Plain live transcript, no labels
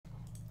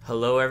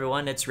Hello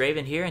everyone, it's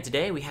Raven here, and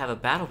today we have a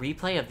battle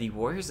replay of the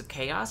Warriors of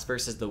Chaos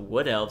versus the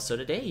Wood Elves. So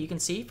today you can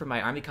see from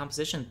my army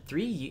composition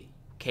 3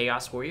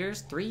 Chaos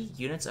Warriors, 3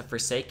 units of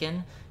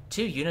Forsaken,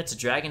 2 units of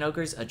Dragon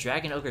Ogres, a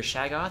Dragon Ogre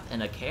Shaggoth,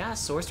 and a Chaos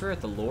Sorcerer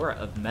with the Lore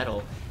of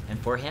Metal. And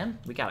for him,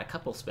 we got a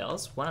couple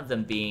spells, one of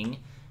them being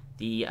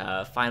the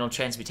Final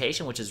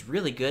Transmutation, which is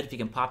really good if you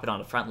can pop it on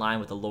the front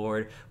line with a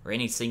Lord or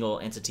any single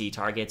entity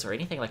targets or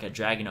anything like a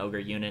Dragon Ogre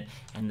unit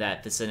in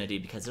that vicinity,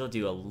 because it'll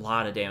do a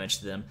lot of damage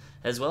to them,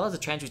 as well as a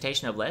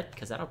Transmutation of Lead,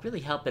 because that'll really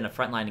help in a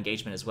frontline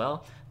engagement as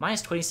well.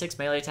 Minus 26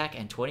 melee attack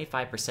and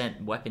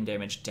 25% weapon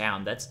damage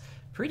down. That's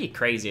pretty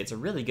crazy. It's a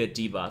really good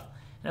debuff.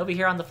 And over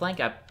here on the flank,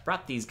 I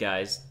brought these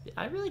guys.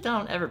 I really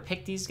don't ever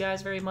pick these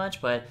guys very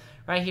much, but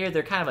right here,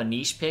 they're kind of a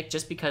niche pick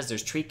just because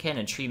there's Treekin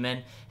and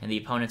Treemen in the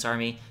opponent's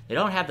army. They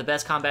don't have the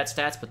best combat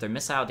stats, but their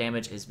missile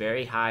damage is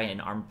very high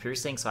in armor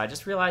piercing, so I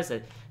just realized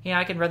that, you know,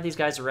 I can run these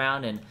guys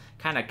around and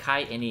kind of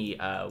kite any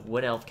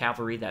Wood Elf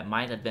cavalry that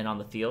might have been on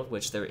the field,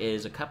 which there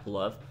is a couple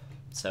of.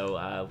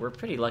 So we're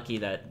pretty lucky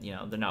that, you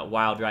know, they're not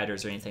Wild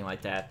Riders or anything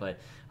like that. But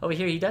over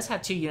here, he does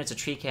have 2 units of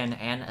Treekin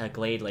and a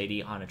Glade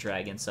Lady on a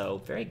Dragon,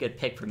 so very good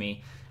pick for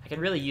me. I can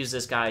really use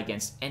this guy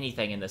against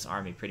anything in this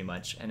army pretty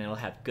much, and it'll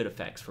have good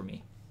effects for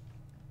me.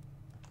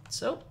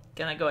 So,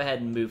 gonna go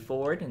ahead and move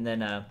forward and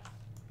then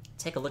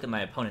take a look at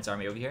my opponent's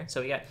army over here.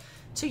 So we got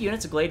 2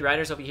 units of Glade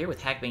Riders over here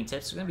with Hackbane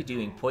Tips. We're going to be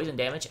doing poison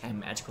damage and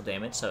magical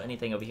damage, so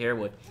anything over here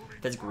with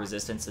physical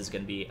resistance is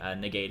going to be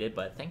negated,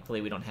 but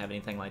thankfully we don't have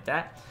anything like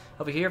that.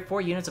 Over here,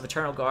 4 units of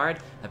Eternal Guard,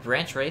 a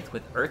Branch Wraith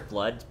with Earth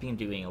Blood. It's been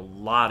doing a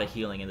lot of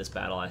healing in this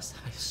battle, I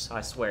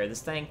swear.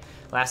 This thing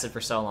lasted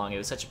for so long, it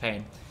was such a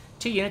pain.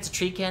 2 units of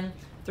Treekin,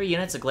 3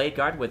 units of Glade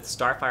Guard with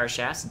Starfire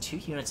Shafts, and 2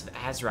 units of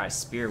Azrai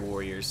Spear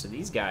Warriors. So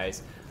these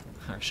guys,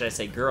 or should I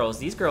say girls,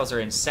 these girls are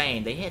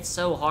insane. They hit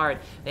so hard.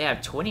 They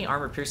have 20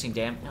 armor piercing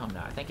damage. No,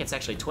 I think it's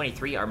actually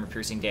 23 armor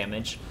piercing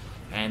damage.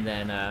 And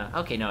then,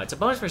 okay, no, it's a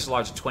bonus versus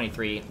large of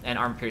 23 and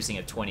armor piercing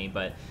of 20,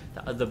 but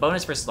the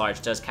bonus versus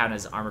large does count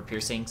as armor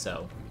piercing,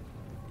 so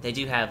they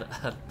do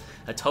have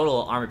a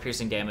total armor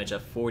piercing damage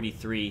of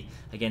 43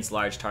 against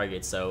large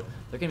targets, so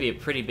they're going to be a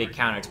pretty big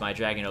counter to my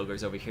Dragon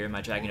Ogres over here,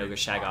 my Dragon Ogre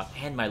Shaggoth,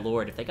 and my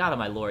Lord. If they got on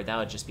my Lord, that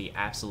would just be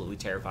absolutely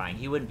terrifying.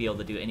 He wouldn't be able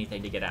to do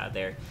anything to get out of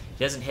there.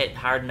 He doesn't hit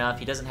hard enough,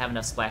 he doesn't have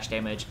enough splash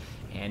damage,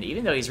 and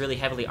even though he's really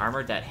heavily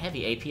armored, that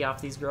heavy AP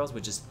off these girls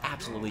would just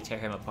absolutely tear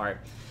him apart.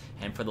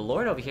 And for the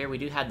Lord over here, we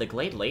do have the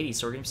Glade Lady,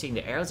 so we're going to be seeing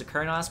the Arrows of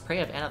Kurnos,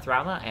 Prey of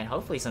Anathrama, and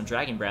hopefully some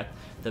Dragon Breath.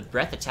 The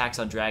breath attacks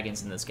on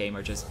dragons in this game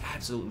are just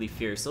absolutely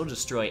fierce. They'll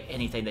destroy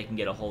anything they can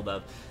get a hold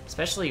of,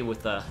 especially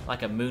with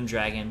like a Moon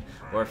Dragon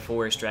or a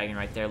Forest Dragon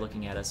right there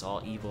looking at us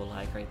all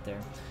evil-like right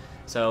there.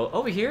 So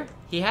over here,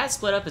 he has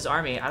split up his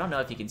army. I don't know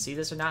if you can see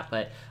this or not,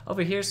 but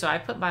over here, so I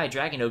put my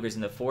Dragon Ogres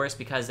in the forest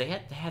because they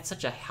had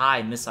such a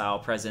high missile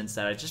presence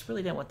that I just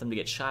really didn't want them to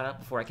get shot up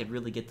before I could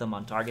really get them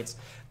on targets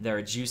that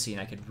are juicy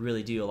and I could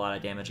really do a lot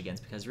of damage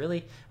against, because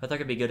really what they're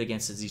going to be good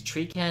against is these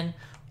Treekin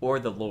or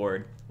the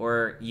Lord,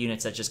 or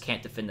units that just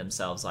can't defend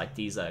themselves, like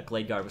these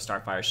Glade Guard with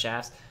Starfire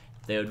Shafts.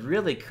 They would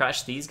really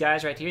crush these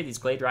guys right here, these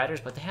Glade Riders,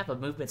 but they have a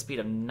movement speed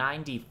of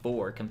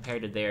 94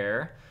 compared to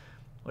their,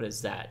 what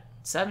is that?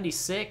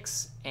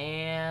 76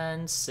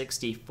 and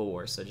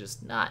 64, so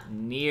just not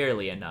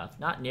nearly enough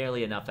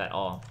at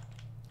all.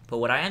 But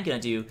what I am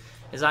going to do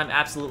is I'm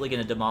absolutely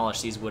going to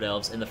demolish these Wood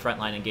Elves in the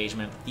frontline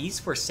engagement.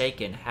 These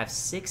Forsaken have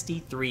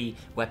 63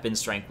 weapon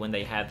strength when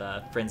they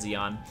have Frenzy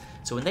on.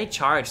 So when they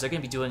charge, they're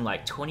going to be doing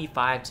like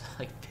 25 to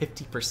like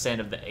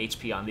 50% of the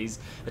HP on these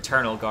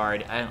Eternal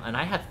Guard. And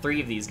I have 3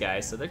 of these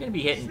guys, so they're going to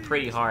be hitting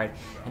pretty hard.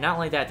 And not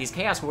only that, these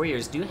Chaos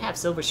Warriors do have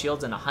Silver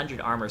Shields and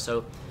 100 armor,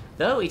 so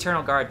though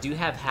Eternal Guard do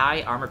have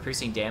high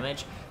armor-piercing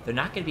damage, they're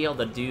not going to be able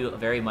to do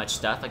very much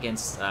stuff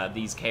against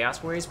these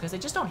Chaos Warriors because they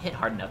just don't hit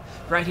hard enough.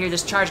 Right here,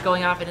 this charge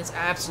going off, and it's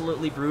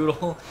absolutely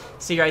brutal.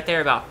 See right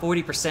there, about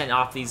 40%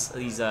 off these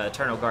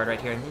Eternal Guard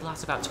right here, and they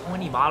lost about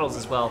 20 models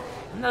as well.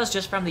 And that was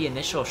just from the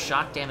initial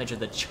shock damage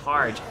of the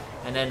charge,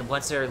 and then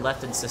once they're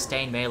left in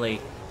sustained melee,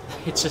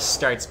 it just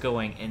starts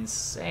going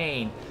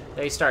insane.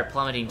 They start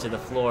plummeting to the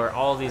floor,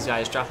 all these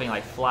guys dropping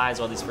like flies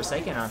while these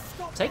Forsaken are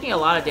taking a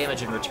lot of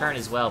damage in return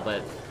as well,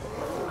 but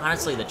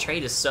honestly, the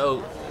trade is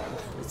so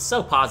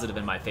positive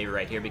in my favor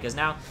right here, because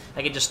now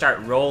I can just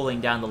start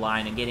rolling down the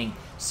line and getting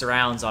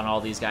surrounds on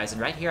all these guys. And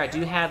right here, I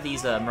do have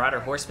these Marauder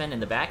Horsemen in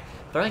the back,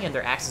 throwing in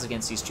their axes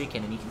against these Treekin,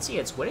 and you can see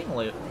it's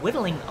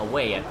whittling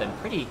away at them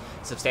pretty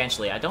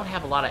substantially. I don't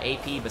have a lot of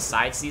AP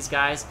besides these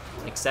guys,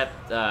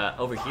 except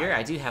over here,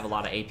 I do have a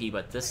lot of AP,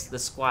 but this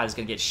squad is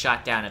going to get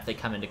shot down if they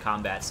come into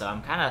combat, so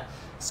I'm kind of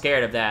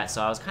scared of that.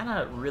 So I was kind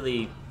of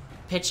really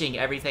pitching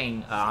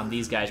everything on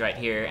these guys right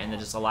here, and then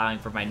just allowing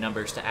for my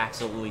numbers to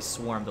absolutely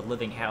swarm the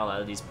living hell out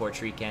of these poor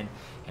Treekin,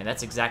 and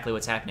that's exactly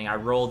what's happening. I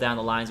roll down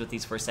the lines with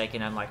these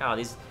Forsaken, I'm like, oh,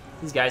 these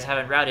These guys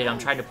haven't routed. I'm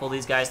trying to pull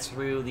these guys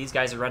through. These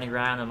guys are running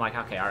around. I'm like,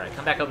 okay, all right,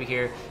 come back over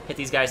here, hit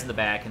these guys in the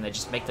back, and then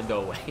just make them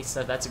go away.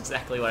 So that's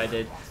exactly what I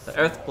did. The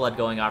Earth Blood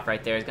going off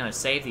right there is going to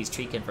save these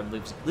Treekin from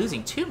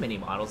losing too many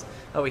models.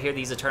 Over here,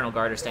 these Eternal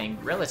Guard are staying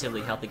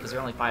relatively healthy because they're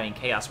only fighting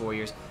Chaos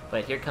Warriors.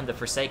 But here come the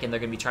Forsaken.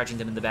 They're going to be charging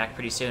them in the back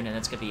pretty soon, and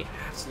it's going to be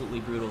absolutely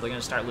brutal. They're going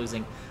to start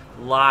losing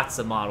lots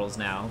of models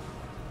now.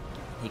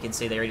 You can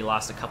see they already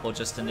lost a couple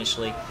just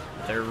initially,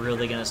 but they're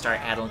really going to start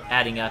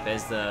adding up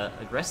as the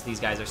rest of these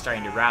guys are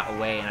starting to rout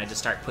away, and I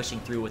just start pushing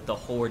through with the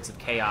hordes of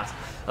chaos.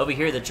 Over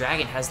here, the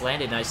dragon has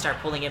landed, and I start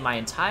pulling in my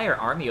entire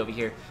army over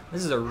here.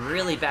 This is a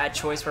really bad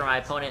choice for my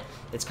opponent.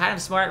 It's kind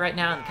of smart right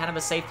now and kind of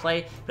a safe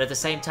play, but at the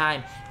same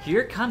time,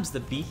 here comes the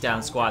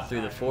beatdown squad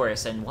through the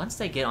forest, and once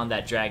they get on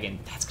that dragon,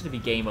 that's going to be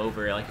game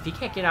over. Like, if he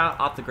can't get out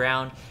off the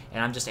ground,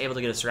 and I'm just able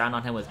to get a surround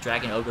on him with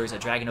Dragon Ogres, a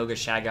Dragon Ogre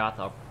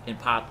Shaggoth, and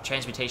pop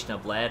Transmutation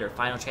of Lead or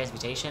Final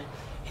Transmutation,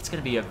 it's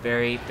going to be a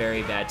very,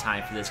 very bad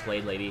time for this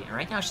Blade Lady. And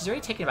right now, she's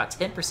already taking about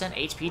 10%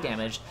 HP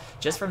damage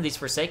just from these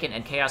Forsaken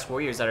and Chaos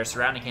Warriors that are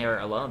surrounding her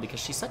alone because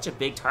she's such a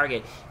big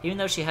target. Even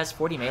though she has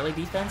 40 melee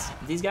defense,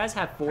 these guys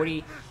have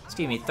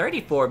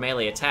 34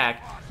 melee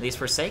attack. These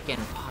Forsaken,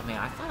 oh man,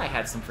 I thought I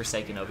had some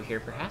Forsaken over here.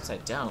 Perhaps I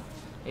don't.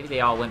 Maybe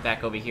they all went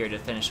back over here to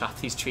finish off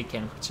these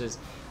Treekin, which is,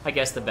 I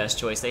guess, the best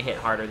choice. They hit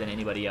harder than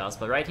anybody else.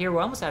 But right here,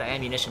 we're almost out of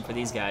ammunition for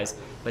these guys.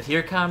 But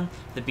here come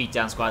the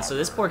beatdown squad. So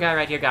this poor guy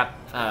right here got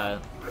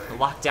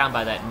locked down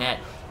by that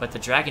net. But the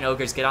Dragon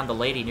Ogres get on the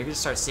lady, and you're going to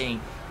start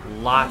seeing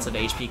lots of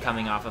HP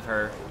coming off of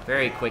her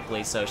very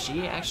quickly. So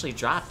she actually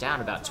dropped down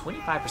about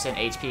 25%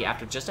 HP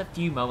after just a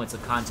few moments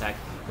of contact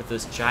with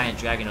this giant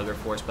Dragon Ogre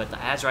force. But the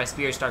Azrai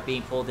Spears start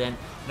being pulled in, and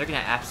they're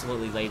going to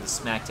absolutely lay the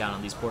smackdown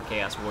on these poor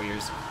Chaos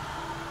Warriors.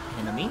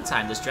 In the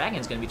meantime, this dragon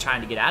is going to be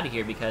trying to get out of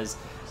here because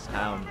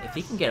if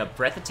he can get a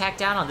breath attack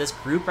down on this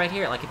group right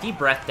here, like if he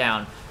breathed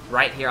down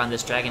right here on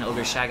this Dragon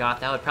Ogre Shaggoth,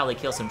 that would probably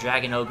kill some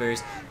Dragon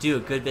Ogres, do a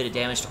good bit of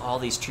damage to all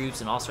these troops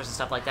and all sorts of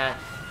stuff like that.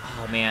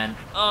 Oh man.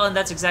 Oh, and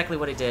that's exactly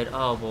what he did.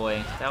 Oh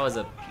boy, that was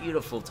a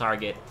beautiful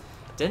target.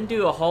 Didn't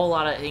do a whole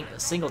lot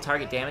of single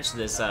target damage to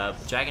this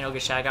Dragon Ogre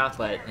Shaggoth,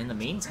 but in the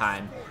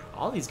meantime,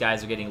 all these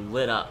guys are getting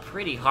lit up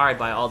pretty hard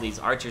by all these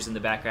archers in the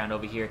background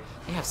over here.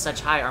 They have such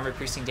high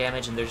armor-piercing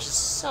damage, and there's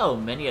just so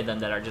many of them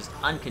that are just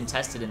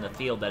uncontested in the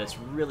field that it's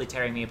really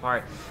tearing me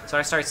apart. So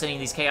I start sending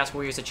these Chaos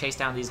Warriors to chase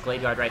down these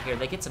Glade Guard right here.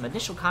 They get some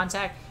initial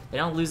contact. They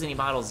don't lose any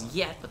models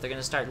yet, but they're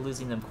going to start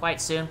losing them quite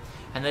soon.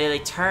 And then they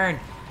turn,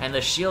 and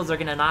the shields are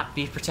going to not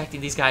be protecting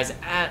these guys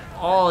at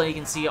all. You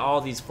can see all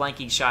these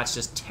flanking shots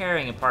just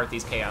tearing apart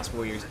these Chaos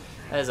Warriors.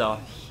 That is a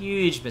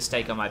huge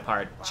mistake on my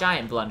part.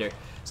 Giant blunder.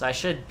 So I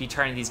should be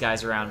turning these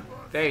guys around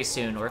very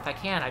soon, or if I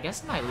can, I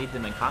guess I might lead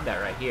them in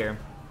combat right here.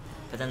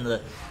 But then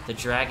the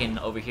dragon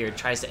over here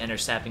tries to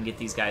intercept and get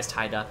these guys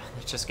tied up.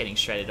 They're just getting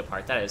shredded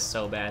apart. That is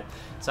so bad.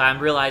 So I'm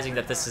realizing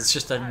that this is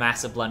just a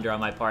massive blunder on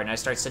my part, and I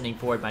start sending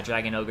forward my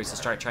Dragon Ogres to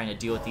start trying to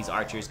deal with these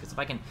archers, because if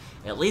I can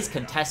at least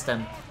contest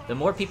them, the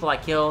more people I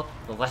kill,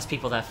 the less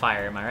people that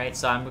fire, am I right?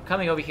 So I'm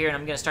coming over here, and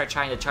I'm going to start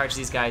trying to charge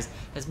these guys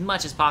as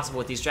much as possible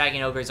with these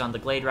Dragon Ogres on the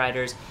Glade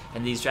Riders,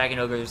 and these Dragon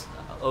Ogres...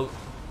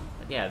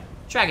 yeah,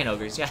 Dragon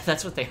Ogres, yeah,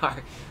 that's what they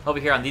are. Over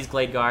here on these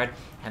Glade Guard,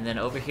 and then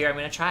over here I'm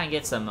going to try and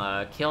get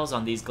some kills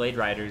on these Glade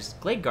Riders,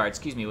 Glade Guard,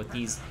 excuse me, with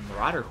these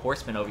Marauder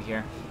Horsemen over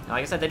here. Now,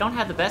 like I said, they don't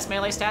have the best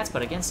melee stats,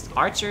 but against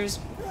archers,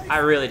 I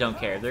really don't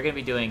care. They're going to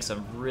be doing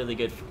some really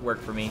good work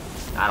for me.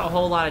 Not a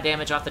whole lot of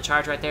damage off the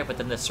charge right there, but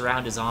then the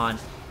surround is on,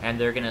 and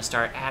they're going to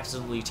start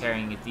absolutely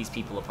tearing these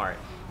people apart.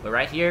 But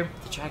right here,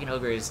 the Dragon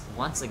Ogre is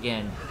once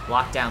again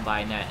locked down by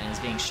a net and is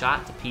being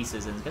shot to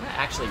pieces, and is going to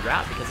actually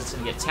rout because it's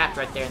going to get tapped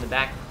right there in the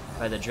back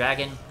by the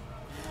dragon.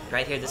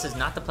 Right here, this is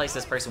not the place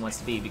this person wants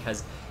to be,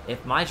 because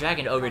if my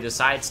Dragon Ogre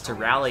decides to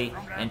rally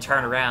and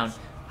turn around,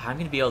 I'm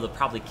going to be able to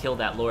probably kill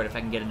that Lord if I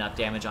can get enough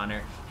damage on her.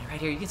 And right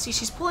here, you can see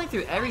she's pulling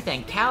through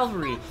everything.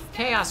 Cavalry,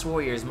 Chaos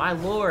Warriors, my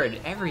Lord,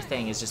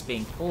 everything is just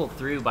being pulled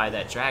through by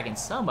that dragon.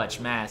 So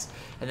much mass.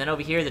 And then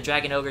over here, the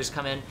Dragon Ogres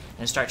come in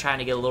and start trying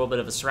to get a little bit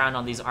of a surround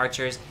on these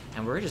archers,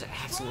 and we're just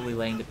absolutely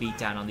laying the beat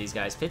down on these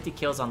guys. 50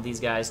 kills on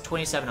these guys,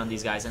 27 on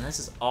these guys, and this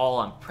is all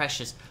on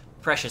precious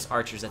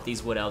archers that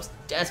these Wood Elves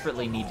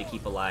desperately need to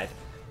keep alive.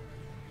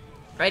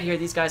 Right here,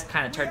 these guys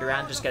kind of turned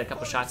around, just get a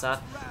couple shots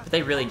off, but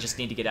they really just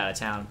need to get out of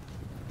town.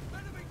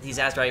 These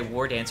Azrai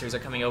War Dancers are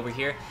coming over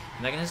here,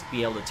 and they're going to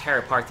be able to tear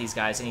apart these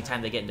guys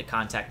anytime they get into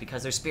contact,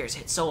 because their spears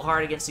hit so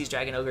hard against these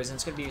Dragon Ogres, and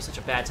it's going to be such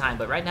a bad time.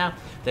 But right now,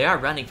 they are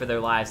running for their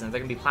lives, and they're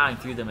going to be plowing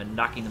through them and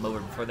knocking them over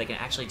before they can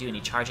actually do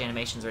any charge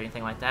animations or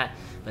anything like that.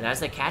 But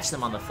as they catch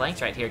them on the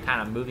flanks right here, kind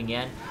of moving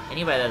in,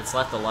 anybody that's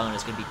left alone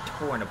is going to be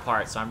torn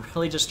apart. So I'm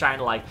really just trying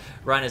to like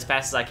run as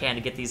fast as I can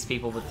to get these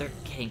people, but they're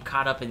getting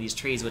caught up in these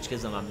trees, which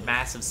gives them a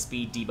massive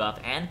speed debuff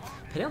and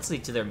penalty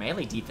to their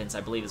melee defense,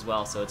 I believe, as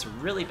well. So it's a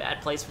really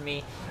bad place for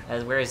me,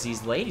 whereas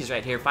these ladies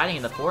right here fighting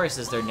in the forest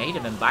is their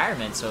native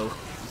environment. So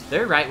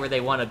they're right where they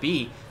want to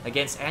be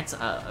against,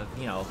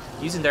 you know,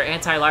 using their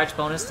anti-large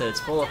bonus to its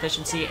full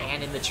efficiency,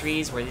 and in the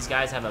trees where these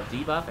guys have a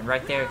debuff. And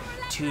right there,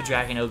 2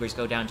 Dragon Ogres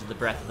go down to the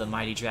breath of the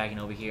mighty dragon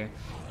over here.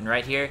 And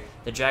right here,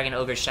 the Dragon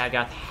Ogre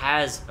Shaggoth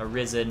has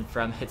arisen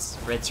from its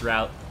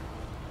route.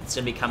 It's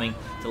going to be coming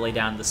to lay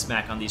down the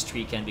smack on these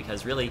Treekin,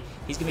 because really,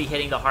 he's going to be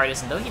hitting the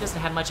hardest. And though he doesn't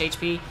have much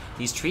HP,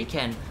 these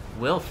Treekin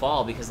will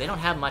fall because they don't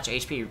have much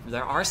HP.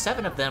 There are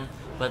 7 of them,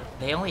 but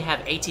they only have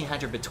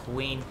 1,800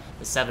 between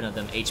the 7 of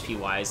them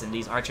HP-wise. And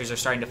these archers are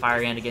starting to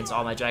fire in against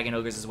all my Dragon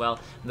Ogres as well.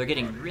 And they're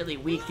getting really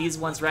weak. These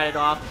ones ratted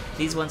off.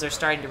 These ones are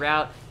starting to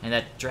rout. And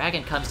that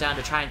dragon comes down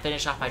to try and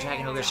finish off my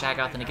Dragon Ogre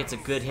Shaggoth, and it gets a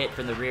good hit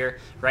from the rear.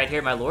 Right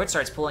here, my Lord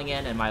starts pulling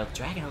in, and my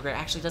Dragon Ogre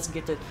actually doesn't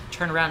get to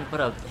turn around and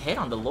put a hit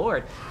on the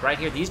Lord. Right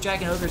here, these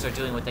Dragon Ogres are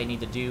doing what they need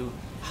to do.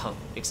 Oh,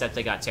 except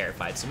they got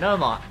terrified. So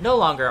no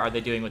longer are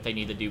they doing what they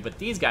need to do, but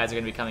these guys are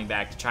going to be coming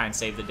back to try and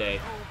save the day.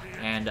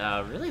 And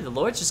really, the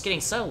Lord's just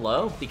getting so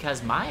low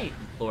because my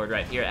Lord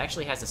right here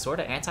actually has a sort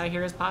of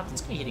anti-heroes pop.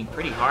 It's going to be hitting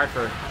pretty hard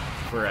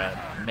for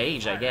a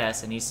mage, I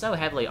guess. And he's so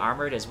heavily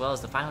armored, as well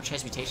as the final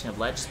transmutation of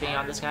ledge being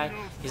on this guy.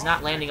 He's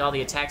not landing all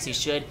the attacks he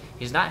should.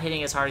 He's not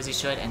hitting as hard as he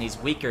should, and he's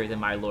weaker than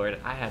my Lord.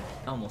 I have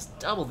almost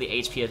double the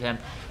HP of him.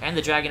 And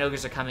the Dragon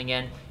Ogres are coming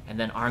in, and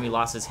then Army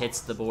Losses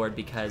hits the board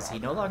because he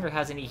no longer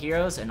has any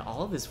heroes, and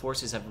all of his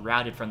forces have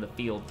routed from the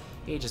field.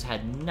 He just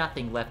had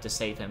nothing left to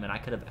save him, and I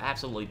could have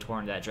absolutely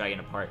torn that dragon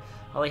apart.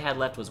 All he had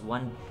left was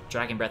 1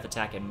 Dragon Breath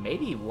attack and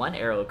maybe 1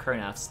 arrow of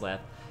Kurnoth's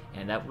left,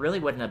 and that really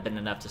wouldn't have been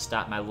enough to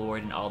stop my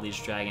Lord and all these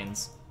Dragon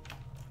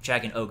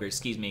Ogres,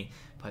 excuse me.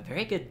 But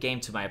very good game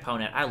to my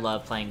opponent. I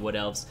love playing Wood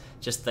Elves.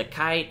 Just the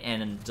kite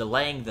and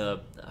delaying the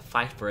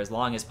fight for as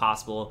long as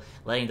possible,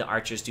 letting the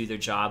archers do their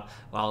job,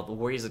 while the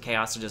Warriors of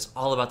Chaos are just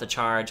all about the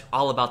charge,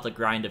 all about the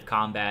grind of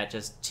combat.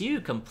 Just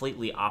 2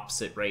 completely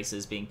opposite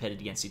races being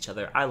pitted against each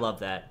other. I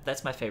love that.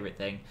 That's my favorite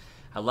thing.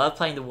 I love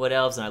playing the Wood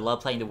Elves, and I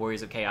love playing the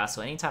Warriors of Chaos,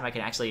 so anytime I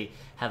can actually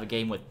have a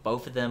game with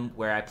both of them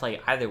where I play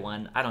either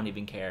one, I don't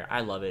even care.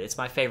 I love it. It's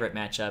my favorite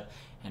matchup.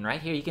 And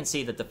right here you can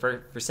see that the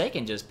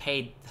Forsaken just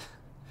paid...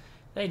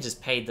 They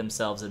just paid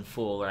themselves in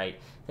full, right?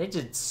 They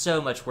did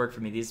so much work for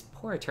me. These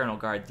poor Eternal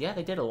Guard, yeah,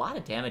 they did a lot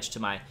of damage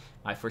to my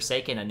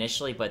Forsaken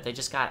initially, but they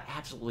just got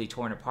absolutely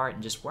torn apart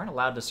and just weren't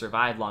allowed to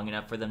survive long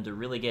enough for them to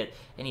really get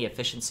any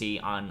efficiency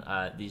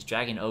on these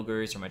Dragon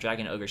Ogres or my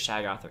Dragon Ogre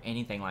Shaggoth or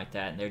anything like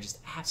that, and they're just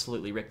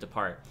absolutely ripped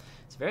apart.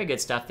 It's very good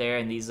stuff there,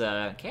 and these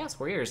Chaos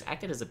Warriors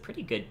acted as a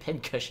pretty good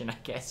pincushion, I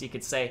guess you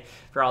could say,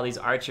 for all these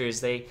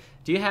archers. They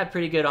do have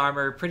pretty good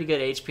armor, pretty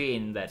good HP,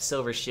 and that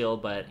silver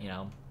shield, but, you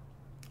know,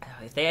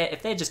 if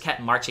they just kept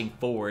marching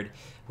forward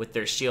with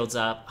their shields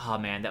up, oh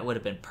man, that would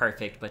have been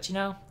perfect. But you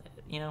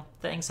know,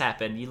 things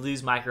happen. You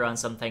lose micro on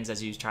some things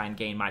as you try and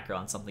gain micro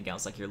on something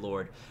else, like your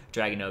Lord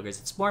Dragon Ogres.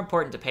 It's more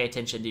important to pay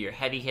attention to your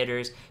heavy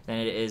hitters than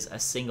it is a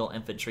single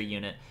infantry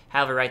unit.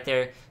 However, right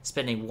there,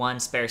 spending 1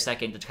 spare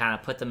second to kind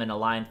of put them in a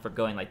line for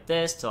going like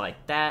this to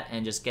like that,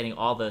 and just getting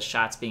all the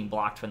shots being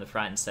blocked from the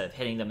front instead of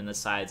hitting them in the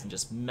sides and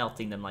just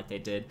melting them like they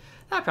did,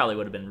 that probably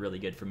would have been really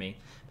good for me.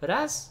 But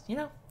as you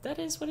know, that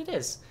is what it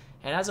is.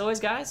 And as always,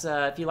 guys,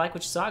 if you like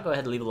what you saw, go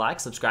ahead and leave a like,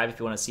 subscribe if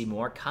you want to see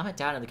more. Comment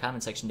down in the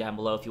comment section down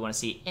below if you want to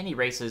see any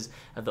races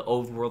of the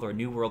Old World or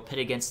New World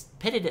pitted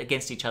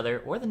against each other,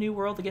 or the New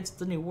World against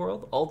the New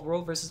World, Old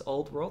World versus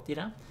Old World, you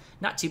know?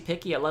 Not too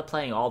picky. I love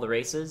playing all the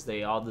races.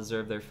 They all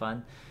deserve their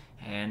fun.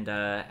 And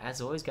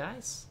as always,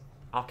 guys,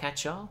 I'll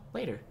catch y'all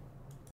later.